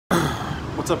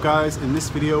What's up, guys? In this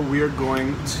video we are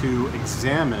going to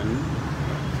examine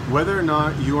whether or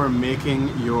not you are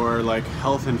making your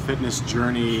health and fitness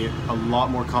journey a lot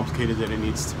more complicated than it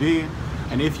needs to be,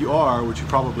 and if you are, which you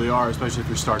probably are, especially if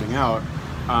you're starting out,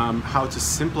 how to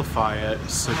simplify it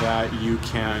so that you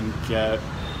can get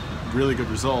really good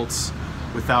results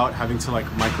without having to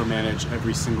micromanage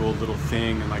every single little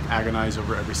thing and agonize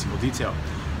over every single detail.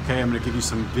 Okay, I'm going to give you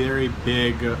some very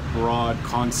big, broad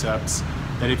concepts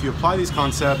that if you apply these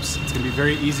concepts, it's going to be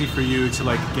very easy for you to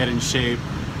get in shape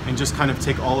and just kind of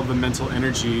take all of the mental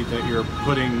energy that you're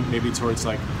putting maybe towards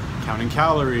counting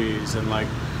calories and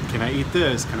can I eat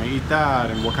this, can I eat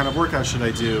that, and what kind of workout should I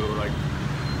do?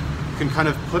 You can kind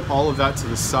of put all of that to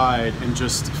the side and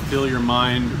just fill your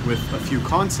mind with a few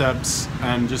concepts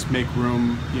and just make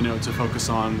room, to focus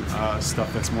on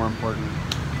stuff that's more important,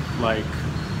 I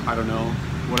don't know,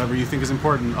 whatever you think is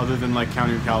important other than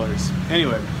counting your calories.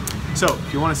 Anyway, so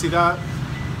if you want to see that,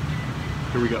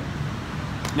 here we go.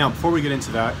 Now, before we get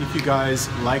into that, if you guys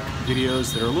like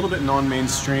videos that are a little bit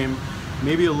non-mainstream,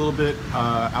 maybe a little bit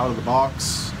out of the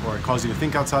box, or it causes you to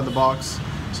think outside the box,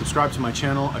 subscribe to my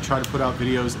channel. I try to put out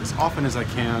videos as often as I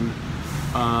can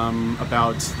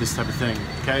about this type of thing.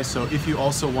 Okay, so if you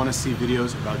also want to see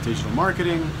videos about digital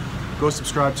marketing, go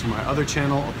subscribe to my other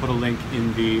channel. I'll put a link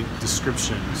in the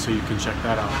description so you can check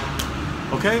that out.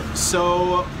 Okay,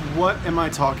 so what am I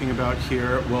talking about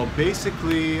here? Well,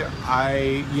 basically,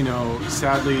 I,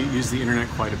 sadly use the internet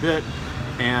quite a bit,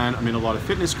 and I'm in a lot of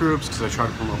fitness groups because I try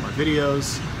to promote my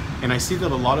videos, and I see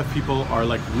that a lot of people are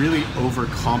really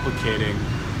overcomplicating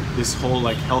this whole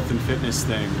health and fitness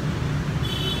thing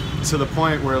to the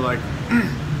point where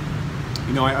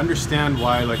I understand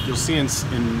why you'll see in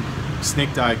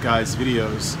Snake Diet Guy's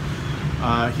videos,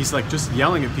 he's just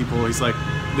yelling at people. He's like,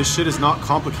 this shit is not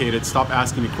complicated, stop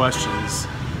asking me questions.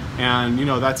 And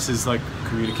that's his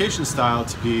communication style,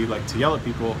 to be to yell at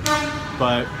people.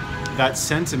 But that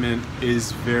sentiment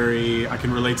is I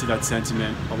can relate to that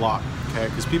sentiment a lot, okay?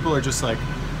 Because people are just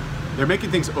they're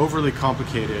making things overly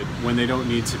complicated when they don't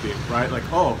need to be, right?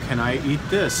 Oh, can I eat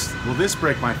this? Will this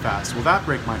break my fast? Will that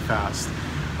break my fast?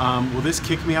 Will this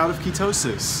kick me out of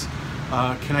ketosis?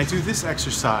 Can I do this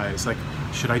exercise?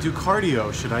 Should I do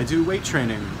cardio? Should I do weight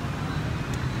training?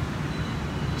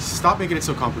 Stop making it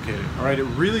so complicated, all right? It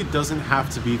really doesn't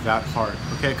have to be that hard,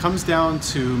 okay? It comes down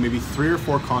to maybe 3 or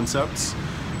 4 concepts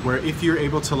where if you're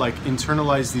able to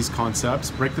internalize these concepts,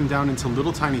 break them down into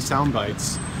little tiny sound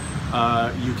bites,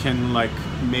 you can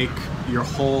make your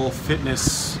whole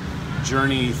fitness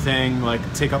journey thing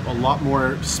take up a lot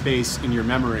more space in your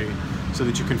memory so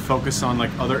that you can focus on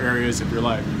other areas of your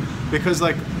life. Because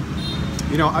I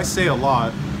say a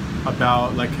lot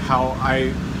about how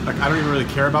I don't even really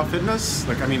care about fitness.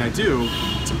 I mean, I do,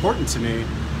 it's important to me,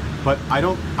 but I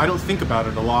don't think about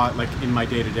it a lot in my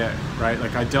day-to-day, right?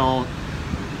 I'm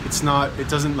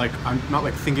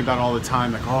not thinking about it all the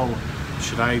time, oh,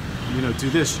 should I, do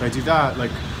this, should I do that?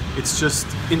 It's just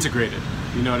integrated,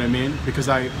 you know what I mean? Because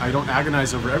I don't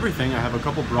agonize over everything. I have a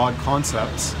couple broad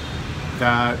concepts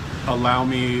that allow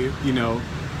me,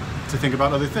 to think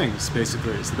about other things,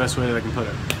 basically. It's the best way that I can put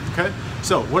it, okay?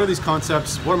 So, what are these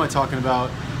concepts? What am I talking about?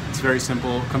 It's very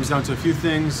simple. It comes down to a few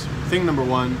things. Thing number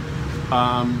 1,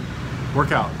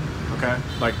 work out, okay?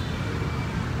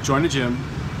 Join a gym,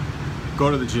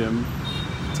 go to the gym,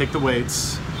 take the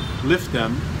weights, lift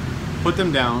them, put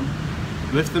them down,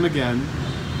 lift them again,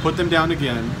 put them down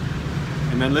again,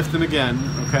 and then lift them again,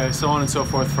 okay? So on and so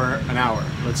forth for an hour,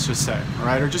 let's just say, all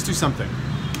right? Or just do something.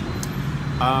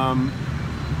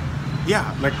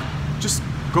 Yeah, just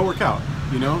go work out,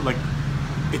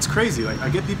 it's crazy. I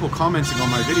get people commenting on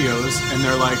my videos and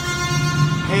they're like,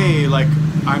 hey,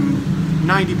 I'm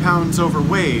 90 pounds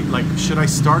overweight. Should I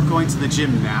start going to the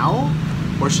gym now?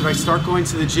 Or should I start going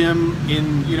to the gym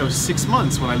in, 6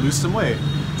 months when I lose some weight?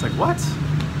 It's what?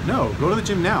 No, go to the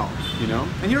gym now,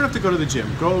 And you don't have to go to the gym.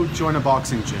 Go join a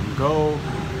boxing gym. Go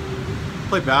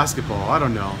play basketball. I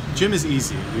don't know. Gym is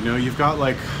easy, You've got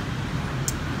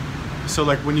so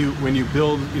when you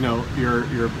build,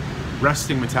 your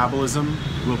resting metabolism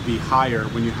will be higher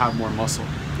when you have more muscle,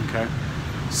 okay?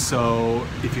 So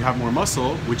if you have more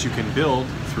muscle, which you can build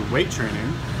through weight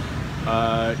training,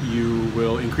 you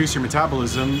will increase your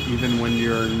metabolism even when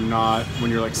you're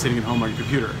sitting at home on your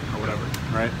computer or whatever,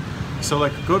 right? So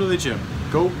go to the gym.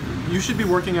 You should be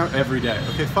working out every day,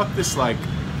 okay? Fuck this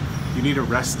you need a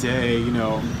rest day,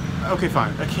 Okay,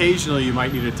 fine. Occasionally you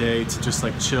might need a day to just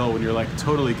chill when you're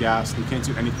totally gassed and you can't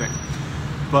do anything.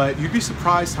 But you'd be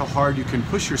surprised how hard you can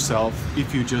push yourself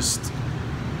if you just,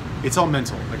 it's all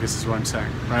mental, I guess is what I'm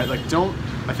saying, right?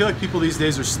 I feel people these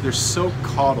days they're so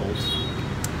coddled.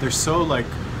 They're so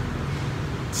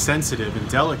sensitive and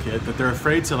delicate that they're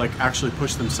afraid to like actually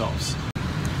push themselves.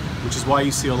 Which is why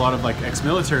you see a lot of like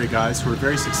ex-military guys who are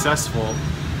very successful,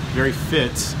 very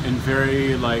fit, and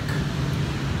very like,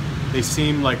 they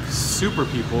seem like super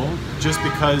people just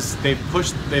because they've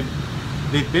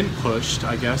been pushed,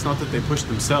 I guess. Not that they pushed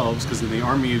themselves, because in the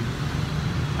army,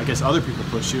 I guess other people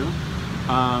push you.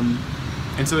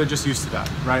 And so they're just used to that,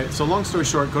 right? So long story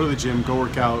short, go to the gym, go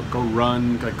work out, go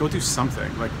run, like go do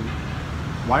something. Like,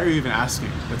 why are you even asking?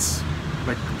 That's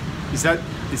like, is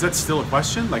that still a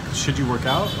question? Like, should you work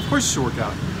out? Of course you should work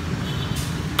out.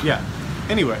 Yeah.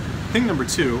 Anyway, thing number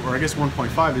 2, or I guess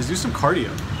 1.5, is do some cardio.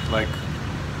 Like,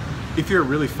 if you're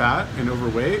really fat and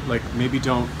overweight, like maybe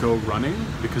don't go running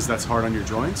because that's hard on your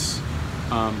joints.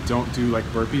 Don't do like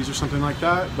burpees or something like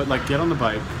that, but like get on the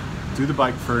bike, do the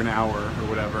bike for an hour or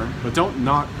whatever, but don't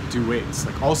not do weights.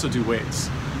 Like also do weights.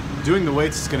 Doing the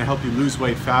weights is going to help you lose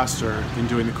weight faster than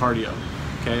doing the cardio.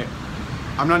 Okay?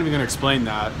 I'm not even going to explain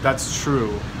that. That's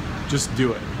true. Just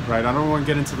do it, right? I don't want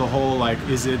to get into the whole like,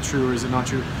 is it true or is it not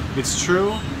true? It's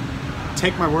true.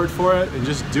 Take my word for it and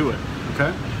just do it.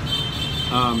 Okay?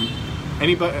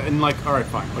 Anybody, and like, all right,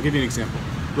 fine. I'll give you an example.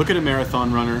 Look at a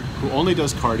marathon runner who only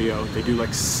does cardio. They do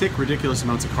like sick, ridiculous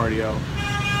amounts of cardio.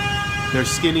 They're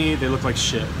skinny, they look like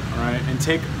shit, all right? And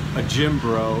take a gym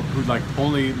bro who like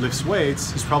only lifts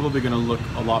weights, he's probably gonna look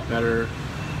a lot better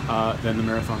than the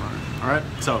marathon runner, all right?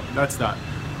 So that's that.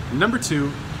 Number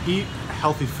 2, eat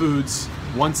healthy foods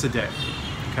once a day,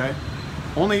 okay?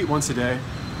 Only eat once a day,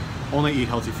 only eat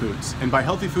healthy foods. And by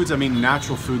healthy foods, I mean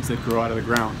natural foods that grow out of the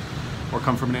ground or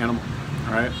come from an animal,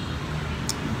 all right?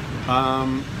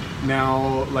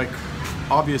 Now, like,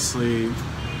 obviously,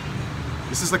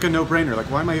 this is like a no-brainer. Like,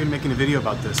 why am I even making a video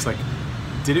about this? Like,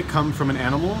 did it come from an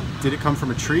animal? Did it come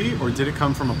from a tree? Or did it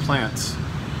come from a plant?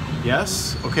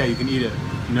 Yes? Okay, you can eat it.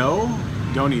 No?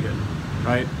 Don't eat it,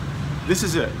 right? This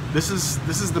is it. This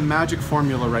is the magic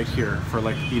formula right here for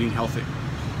like eating healthy.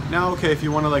 Now, okay, if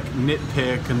you want to like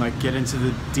nitpick and like get into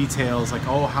the details, like,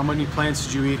 oh, how many plants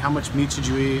did you eat? How much meat did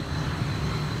you eat?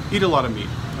 Eat a lot of meat.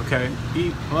 Okay,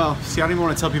 well, see, I don't even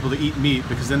want to tell people to eat meat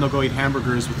because then they'll go eat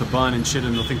hamburgers with a bun and shit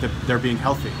and they'll think that they're being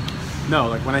healthy. No,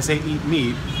 like when I say eat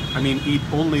meat, I mean eat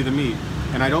only the meat.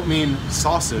 And I don't mean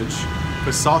sausage,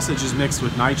 because sausage is mixed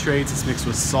with nitrates, it's mixed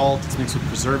with salt, it's mixed with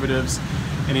preservatives.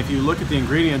 And if you look at the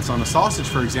ingredients on a sausage,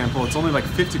 for example, it's only like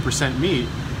 50% meat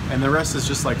and the rest is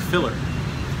just like filler.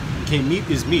 Okay, meat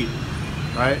is meat,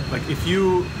 right? Like if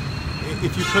you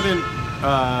couldn't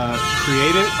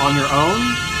create it on your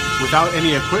own, without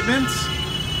any equipment,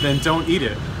 then don't eat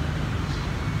it.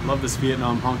 Love this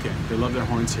Vietnam honking. They love their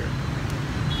horns here.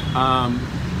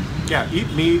 Yeah, eat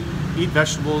meat, eat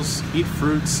vegetables, eat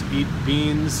fruits, eat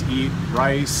beans, eat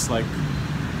rice. Like,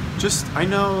 just, I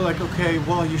know, like, okay,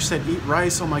 well, you said eat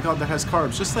rice. Oh my God, that has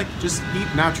carbs. Just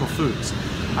eat natural foods.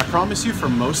 I promise you, for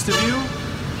most of you,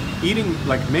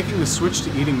 making the switch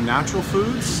to eating natural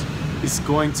foods is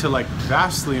going to like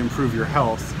vastly improve your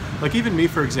health. Like even me,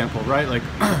 for example, right? Like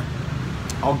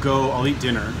I'll eat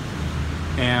dinner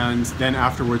and then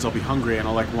afterwards I'll be hungry and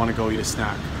I'll like want to go eat a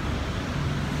snack.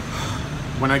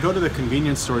 When I go to the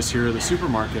convenience stores here, the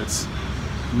supermarkets,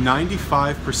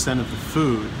 95% of the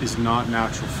food is not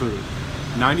natural food.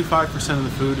 95% of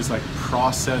the food is like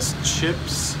processed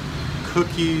chips,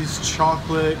 cookies,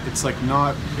 chocolate. It's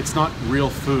not real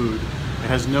food. It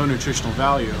has no nutritional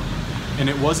value. And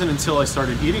it wasn't until I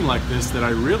started eating like this that I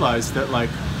realized that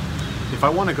like, if I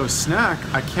want to go snack,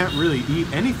 I can't really eat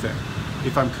anything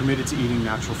if I'm committed to eating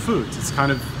natural foods. It's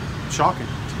kind of shocking,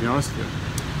 to be honest with you.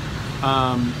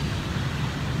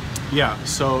 Yeah,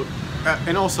 so,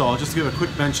 and also I'll just give a quick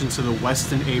mention to the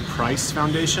Weston A. Price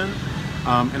Foundation.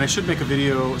 And I should make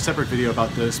a separate video about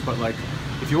this, but like,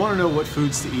 if you want to know what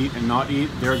foods to eat and not eat,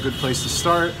 they're a good place to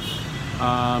start.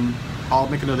 I'll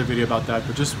make another video about that,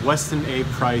 but just Weston A.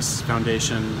 Price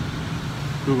Foundation,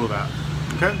 Google that,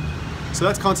 okay? So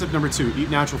that's concept number 2, eat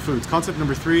natural foods. Concept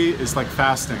number 3 is like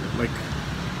fasting. Like,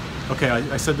 okay,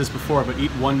 I said this before, but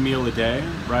eat 1 meal a day,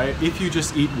 right? If you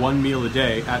just eat 1 meal a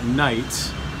day at night,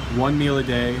 1 meal a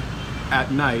day at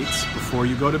night before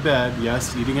you go to bed,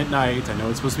 yes, eating at night, I know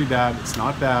it's supposed to be bad, it's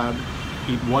not bad.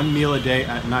 Eat 1 meal a day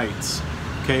at night.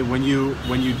 Okay, when you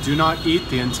do not eat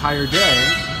the entire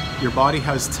day, your body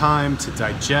has time to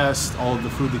digest all of the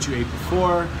food that you ate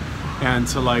before and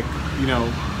to like, you know,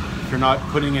 if you're not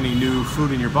putting any new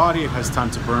food in your body, it has time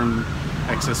to burn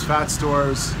excess fat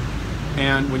stores.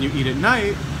 And when you eat at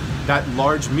night, that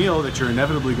large meal that you're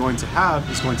inevitably going to have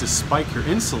is going to spike your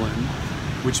insulin,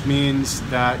 which means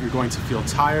that you're going to feel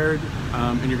tired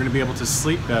and you're going to be able to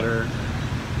sleep better,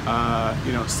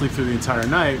 you know, sleep through the entire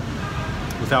night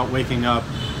without waking up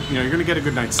you know, you're gonna get a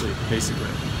good night's sleep, basically.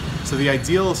 So the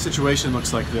ideal situation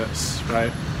looks like this,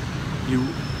 right? You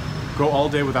go all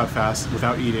day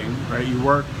without eating, right? You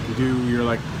work, you do your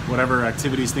like whatever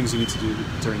activities, things you need to do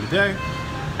during the day.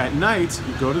 At night,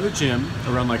 you go to the gym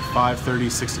around like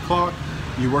 5:30, 6 o'clock.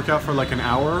 You work out for like an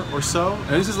hour or so, and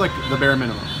this is like the bare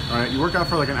minimum, all right? You work out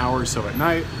for like an hour or so at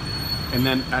night, and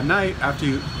then at night, after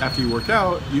you work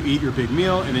out, you eat your big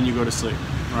meal, and then you go to sleep,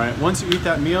 all right? Once you eat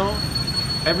that meal,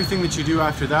 everything that you do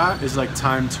after that is like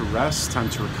time to rest, time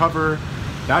to recover.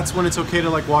 That's when it's okay to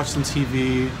like watch some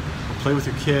TV, or play with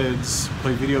your kids,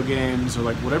 play video games, or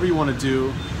like whatever you want to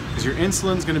do, because your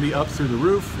insulin's going to be up through the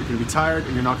roof, you're going to be tired,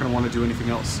 and you're not going to want to do anything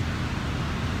else.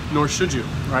 Nor should you,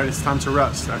 right? It's time to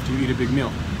rest after you eat a big meal.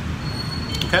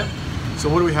 Okay? So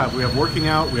what do we have? We have working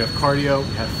out, we have cardio,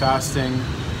 we have fasting.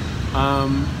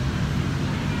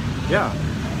 Yeah,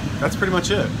 that's pretty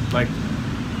much it. Like,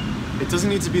 it doesn't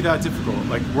need to be that difficult.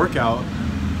 Like, work out,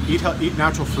 eat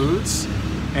natural foods,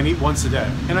 and eat once a day.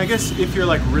 And I guess if you're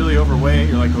like really overweight,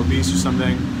 you're like obese or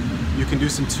something, you can do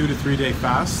some 2 to 3 day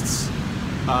fasts.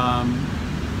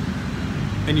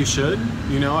 And you should,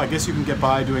 you know, I guess you can get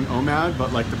by doing OMAD,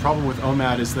 but like the problem with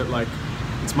OMAD is that like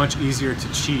it's much easier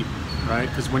to cheat, right?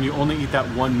 Because when you only eat that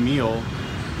one meal,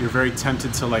 you're very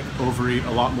tempted to like overeat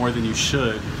a lot more than you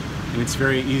should. And it's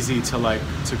very easy to like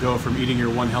to go from eating your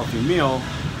one healthy meal,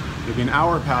 maybe an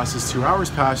hour passes, 2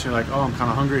 hours pass, you're like, oh, I'm kind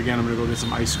of hungry again, I'm gonna go get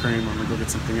some ice cream, or I'm gonna go get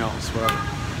something else, whatever.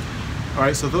 All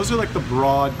right, so those are like the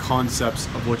broad concepts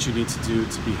of what you need to do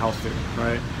to be healthy,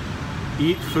 right?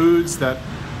 Eat foods that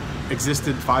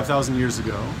existed 5,000 years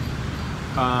ago.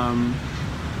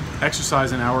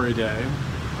 Exercise an hour a day.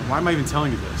 Why am I even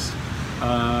telling you this?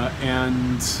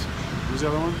 And what was the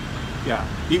other one? Yeah,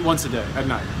 eat once a day at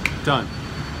night. Done.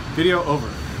 Video over.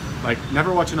 Like,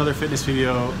 never watch another fitness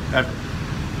video ever.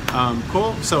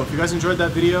 Cool. So if you guys enjoyed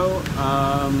that video,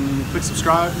 click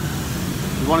subscribe.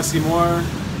 If you want to see more,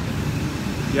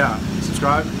 yeah,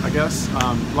 subscribe, I guess.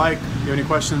 Like, if you have any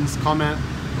questions, comment.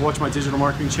 Watch my digital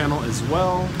marketing channel as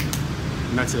well.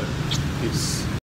 And that's it. Peace.